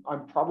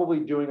I'm probably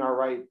doing all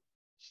right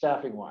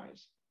staffing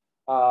wise.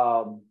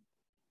 And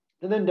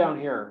then down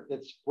here,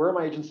 it's where are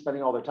my agents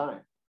spending all their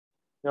time?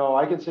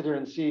 I can sit here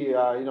and see,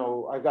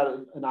 I've got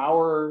an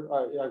hour,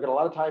 I've got a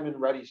lot of time in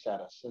ready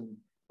status,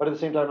 but at the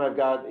same time, I've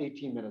got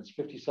 18 minutes,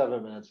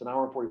 57 minutes, an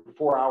hour and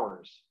 44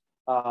 hours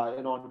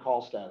in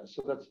on-call status.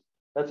 So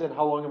that's in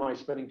how long am I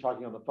spending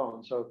talking on the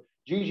phone. So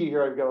Gigi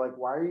here, I've got like,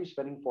 why are you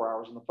spending 4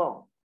 hours on the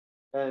phone?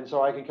 And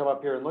so I can come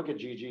up here and look at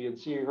Gigi and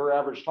see her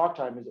average talk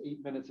time is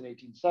 8 minutes and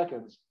 18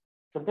 seconds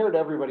compared to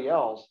everybody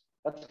else.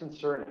 That's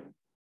concerning.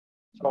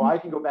 So I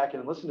can go back in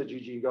and listen to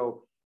Gigi and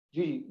go,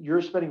 Gigi,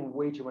 you're spending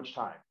way too much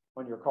time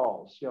on your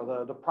calls.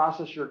 The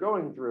process you're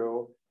going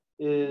through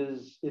it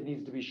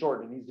needs to be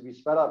shortened. It needs to be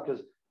sped up,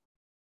 because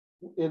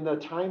in the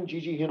time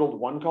Gigi handled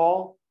one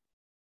call,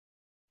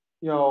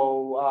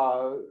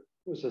 Elwin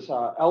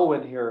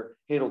here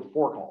handled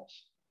 4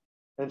 calls.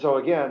 And so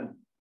again,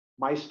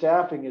 my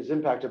staffing is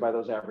impacted by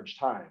those average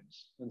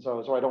times. And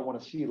so I don't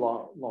want to see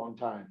long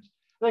times.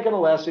 And then kind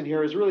of last in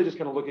here is really just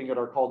kind of looking at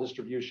our call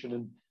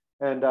distribution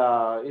and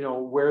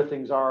where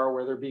things are,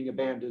 where they're being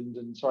abandoned.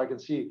 And so I can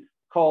see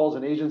calls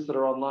and agents that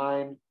are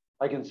online.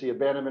 I can see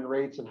abandonment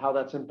rates and how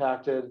that's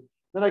impacted.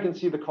 Then I can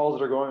see the calls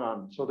that are going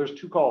on. So there's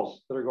 2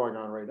 calls that are going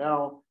on right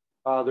now.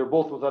 They're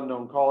both with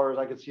unknown callers.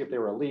 I can see if they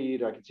were a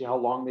lead. I can see how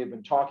long they've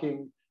been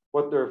talking,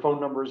 what their phone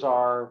numbers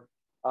are,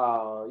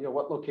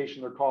 what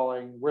location they're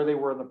calling, where they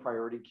were in the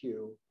priority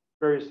queue,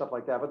 various stuff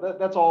like that. But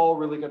that's all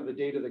really kind of the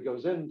data that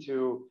goes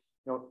into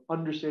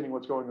understanding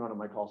what's going on in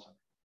my call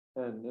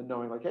center and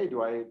knowing like, hey,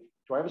 do I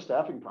have a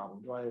staffing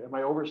problem? Am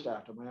I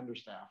overstaffed? Am I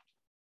understaffed?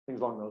 Things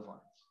along those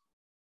lines.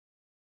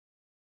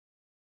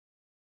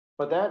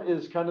 But that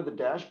is kind of the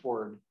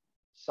dashboard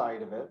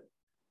side of it.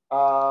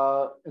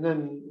 And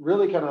then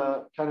really kind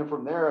of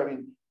from there, I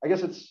mean, I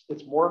guess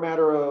it's more a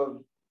matter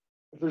of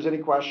if there's any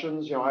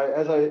questions,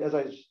 as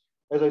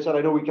I said,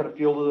 I know we kind of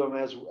fielded them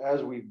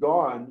as we've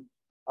gone,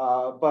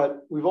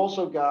 but we've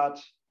also got,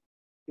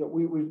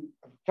 we've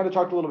kind of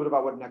talked a little bit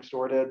about what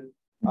Nextdoor did,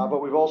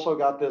 but we've also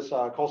got this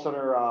call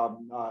center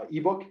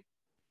ebook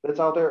that's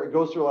out there. It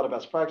goes through a lot of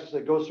best practices.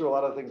 It goes through a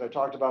lot of things I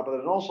talked about, but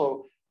it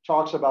also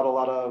talks about a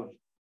lot of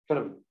kind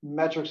of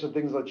metrics and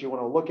things that you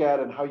want to look at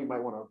and how you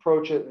might want to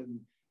approach it.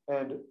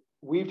 And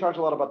we've talked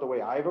a lot about the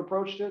way I've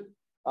approached it,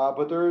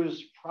 but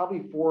there's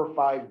probably 4 or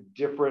 5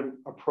 different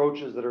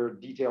approaches that are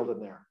detailed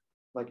in there.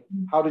 Like,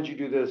 how did you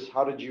do this?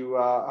 How did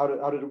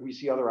we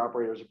see other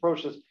operators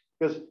approach this?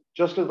 Because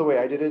just because the way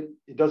I did it,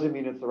 it doesn't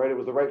mean it's the right. It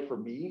was the right for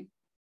me,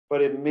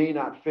 but it may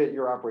not fit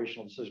your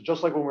operational decision.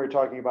 Just like when we were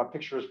talking about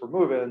pictures for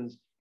move-ins,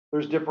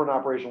 there's different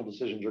operational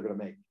decisions you're going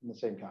to make in the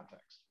same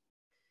context.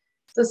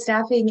 So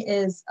staffing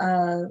is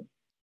a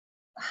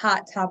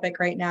hot topic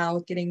right now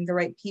with getting the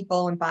right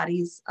people and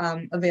bodies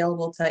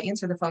available to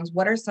answer the phones.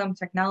 What are some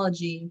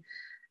technology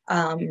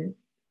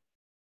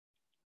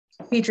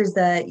features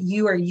that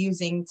you are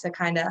using to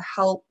kind of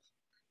help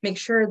make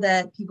sure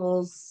that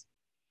people's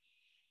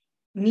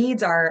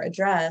needs are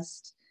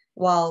addressed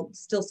while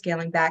still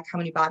scaling back how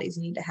many bodies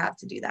you need to have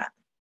to do that?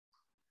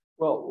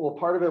 Well,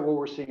 part of it, what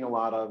we're seeing a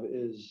lot of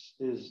is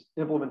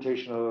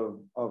implementation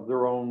of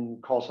their own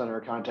call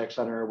center, contact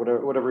center,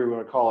 whatever you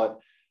want to call it,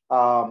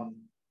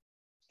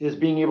 is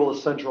being able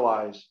to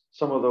centralize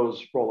some of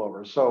those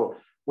rollovers. So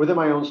within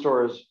my own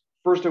stores,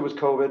 first it was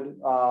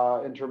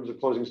COVID in terms of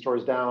closing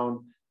stores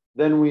down.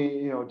 Then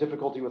we,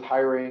 difficulty with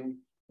hiring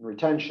and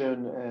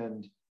retention,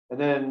 and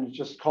then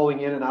just calling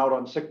in and out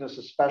on sickness,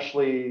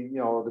 especially,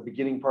 the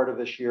beginning part of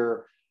this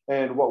year.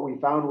 And what we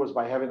found was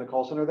by having the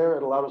call center there,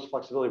 it allowed us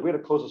flexibility. If we had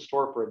to close a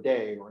store for a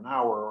day or an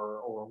hour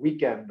or a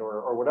weekend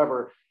or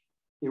whatever,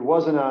 it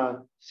wasn't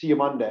a see you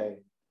Monday.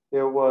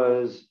 It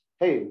was,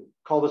 hey,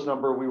 call this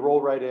number, we roll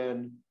right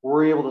in.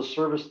 We're able to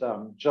service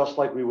them just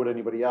like we would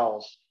anybody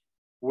else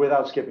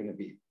without skipping a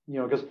beat.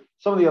 Because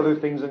some of the other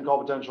things in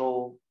Call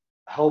Potential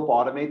help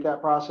automate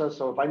that process.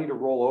 So if I need to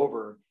roll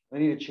over, I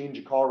need to change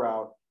a call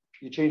route,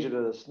 you change it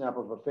at a snap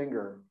of a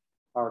finger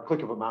or a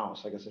click of a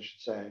mouse, I guess I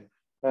should say.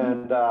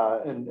 And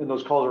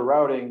those calls are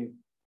routing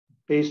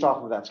based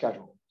off of that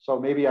schedule. So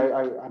maybe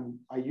I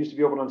used to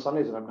be open on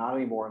Sundays and I'm not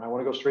anymore, and I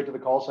want to go straight to the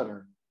call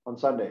center on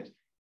Sundays.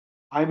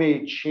 I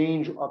may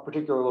change a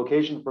particular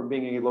location from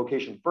being a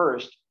location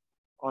first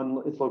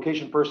on its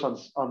location first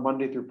on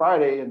Monday through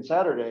Friday and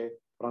Saturday,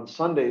 but on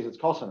Sundays it's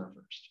call center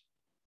first.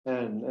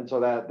 And so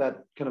that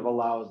kind of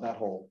allows that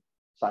whole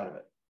side of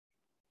it.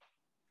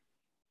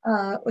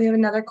 We have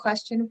another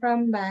question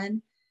from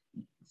Ben.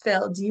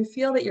 Phil, do you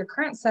feel that your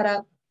current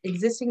setup,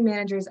 existing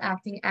managers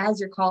acting as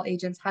your call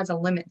agents, has a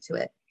limit to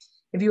it?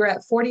 If you were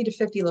at 40 to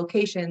 50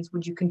 locations,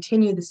 would you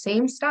continue the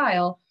same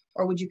style,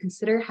 or would you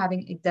consider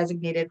having a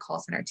designated call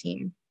center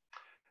team?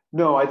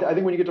 No, I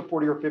think when you get to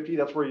 40 or 50,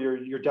 that's where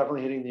you're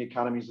definitely hitting the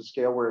economies of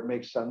scale where it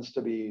makes sense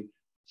to be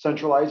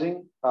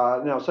centralizing.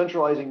 Now,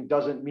 centralizing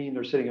doesn't mean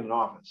they're sitting in an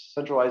office.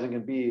 Centralizing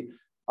can be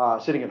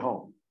sitting at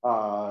home.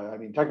 I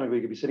mean, technically,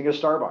 you could be sitting at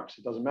Starbucks.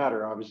 It doesn't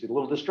matter. Obviously, a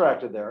little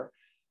distracted there.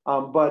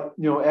 But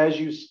as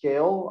you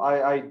scale,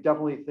 I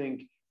definitely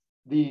think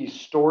the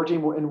store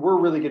team, and we're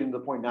really getting to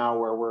the point now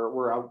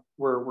where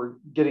we're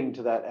getting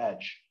to that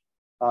edge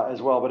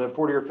as well. But at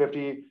 40 or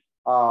 50,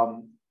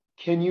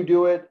 can you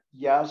do it?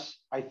 Yes.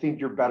 I think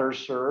you're better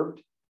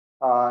served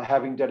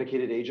having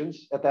dedicated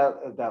agents at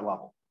that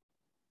level.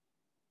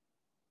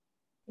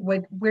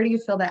 Where do you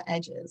feel that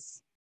edge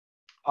is?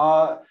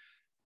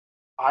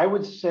 I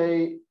would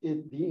say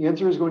the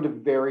answer is going to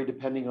vary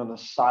depending on the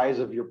size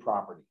of your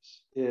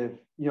properties. If,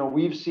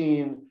 we've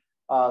seen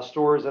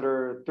stores that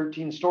are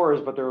 13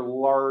 stores, but they're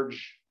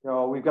large.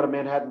 We've got a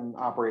Manhattan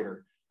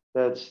operator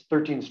that's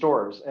 13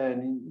 stores,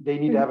 and they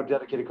need to have a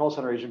dedicated call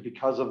center agent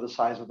because of the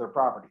size of their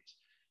properties.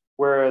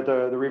 Where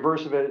the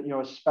reverse of it,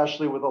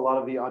 especially with a lot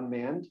of the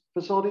unmanned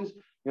facilities,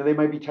 they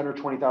might be 10 or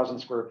 20,000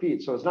 square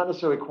feet. So it's not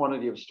necessarily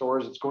quantity of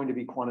stores, it's going to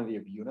be quantity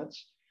of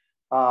units.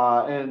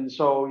 And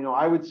so,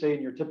 I would say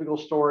in your typical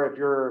store, if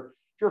you're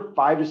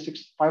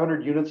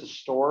 500 units a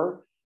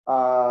store,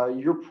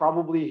 you're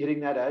probably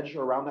hitting that edge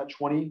around that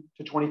 20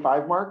 to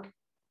 25 mark.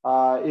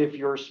 If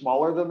you're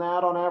smaller than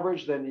that on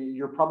average, then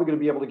you're probably going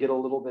to be able to get a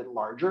little bit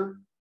larger.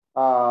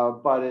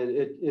 But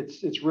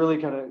it's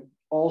really kind of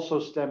also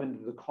stem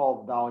into the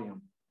call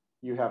volume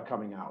you have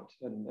coming out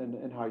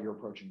and how you're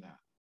approaching that.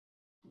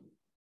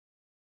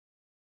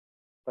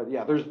 But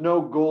yeah, there's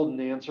no golden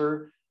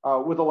answer.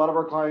 With a lot of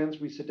our clients,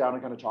 we sit down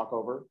and kind of talk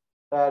over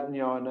that,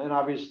 and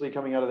obviously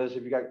coming out of this,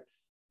 if you got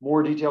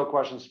more detailed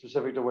questions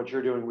specific to what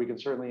you're doing, we can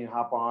certainly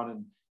hop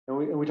on and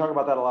we talk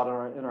about that a lot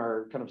in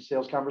our kind of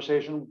sales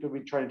conversation. Could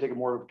we try to take a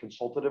more of a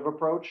consultative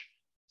approach?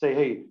 Say,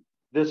 hey,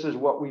 this is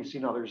what we've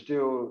seen others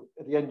do.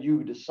 At the end,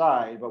 you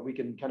decide, but we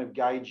can kind of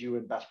guide you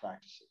in best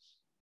practices.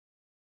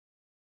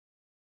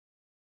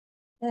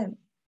 Good.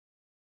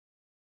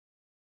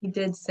 You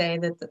did say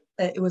that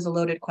it was a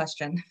loaded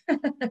question.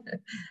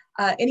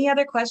 Any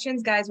other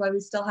questions, guys, while we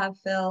still have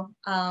Phil?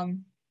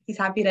 He's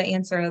happy to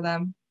answer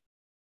them.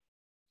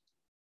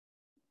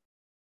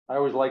 I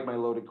always like my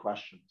loaded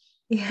questions.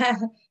 Yeah,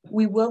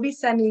 we will be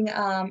sending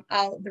out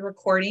the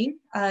recording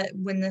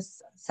when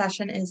this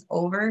session is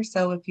over.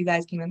 So if you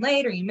guys came in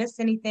late or you missed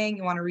anything,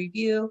 you want to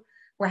review,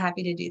 we're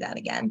happy to do that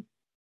again.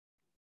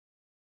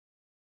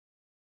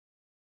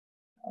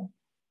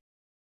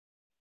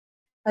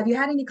 Have you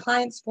had any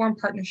clients form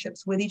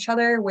partnerships with each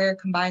other where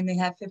combined they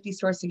have 50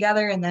 stores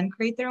together and then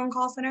create their own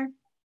call center?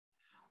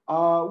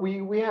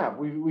 We have.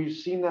 We've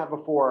seen that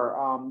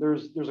before.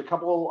 There's a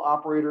couple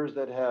operators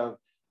that have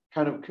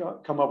kind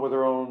of come up with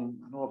their own,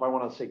 I don't know if I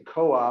want to say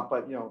co-op,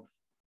 but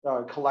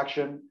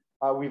collection.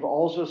 We've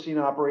also seen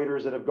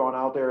operators that have gone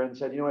out there and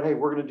said, hey,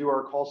 we're going to do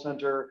our call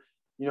center.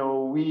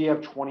 We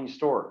have 20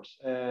 stores,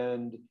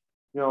 and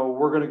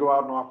we're going to go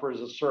out and offer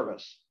as a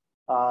service.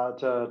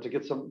 To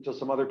get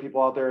some other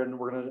people out there, and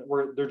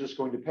they're just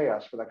going to pay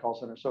us for that call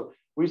center. So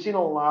we've seen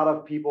a lot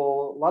of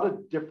people, a lot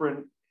of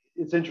different.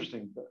 It's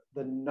interesting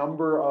the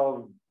number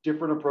of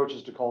different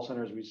approaches to call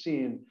centers we've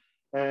seen,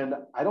 and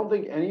I don't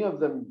think any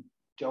of them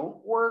don't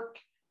work.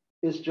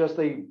 It's just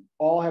they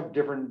all have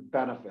different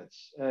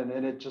benefits, and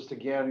it just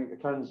again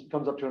it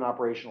comes up to an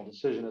operational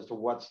decision as to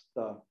what's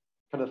the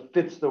kind of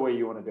fits the way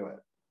you want to do it.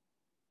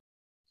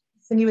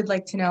 So you would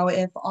like to know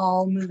if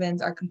all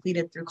move-ins are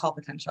completed through Call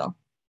Potential.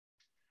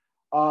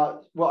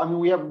 Well, I mean,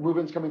 we have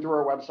move-ins coming through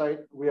our website.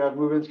 We have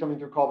move-ins coming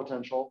through Call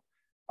Potential.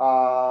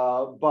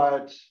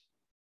 But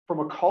from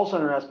a call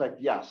center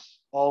aspect, yes,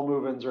 all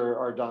move-ins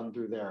are done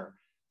through there.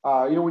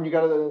 When you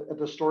got at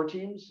the store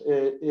teams,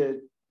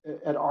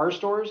 at our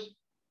stores,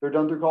 they're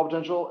done through Call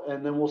Potential,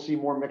 and then we'll see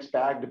more mixed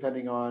bag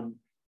depending on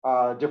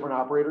different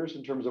operators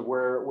in terms of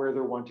where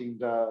they're wanting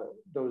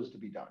those to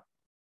be done.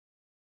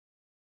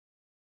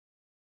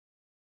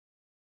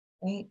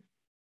 Great.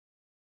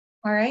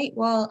 All right,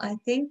 well, I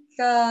think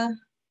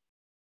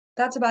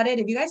that's about it.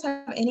 If you guys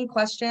have any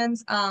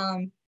questions,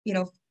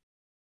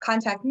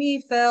 contact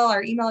me, Phil,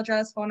 our email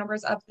address, phone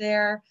number's up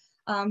there.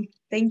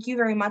 Thank you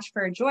very much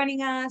for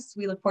joining us.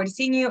 We look forward to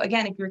seeing you.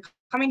 Again, if you're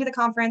coming to the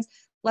conference,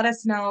 let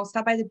us know,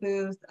 stop by the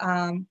booth,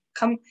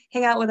 come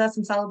hang out with us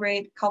and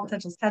celebrate Call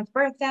Potential's 10th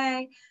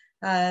birthday.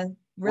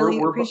 Really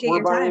appreciate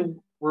your time.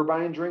 we're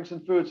buying drinks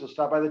and food. So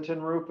stop by the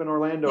Tin Roof in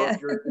Orlando Yeah.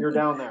 if you're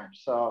down there.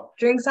 So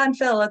Drinks on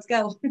Phil. Let's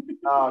go.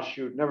 oh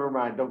shoot, never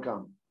mind. Don't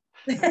come.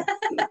 Can't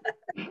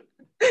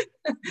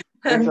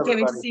Thanks, wait to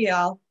everybody. see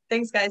y'all.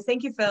 Thanks, guys.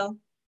 Thank you, Phil.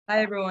 Bye,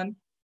 everyone.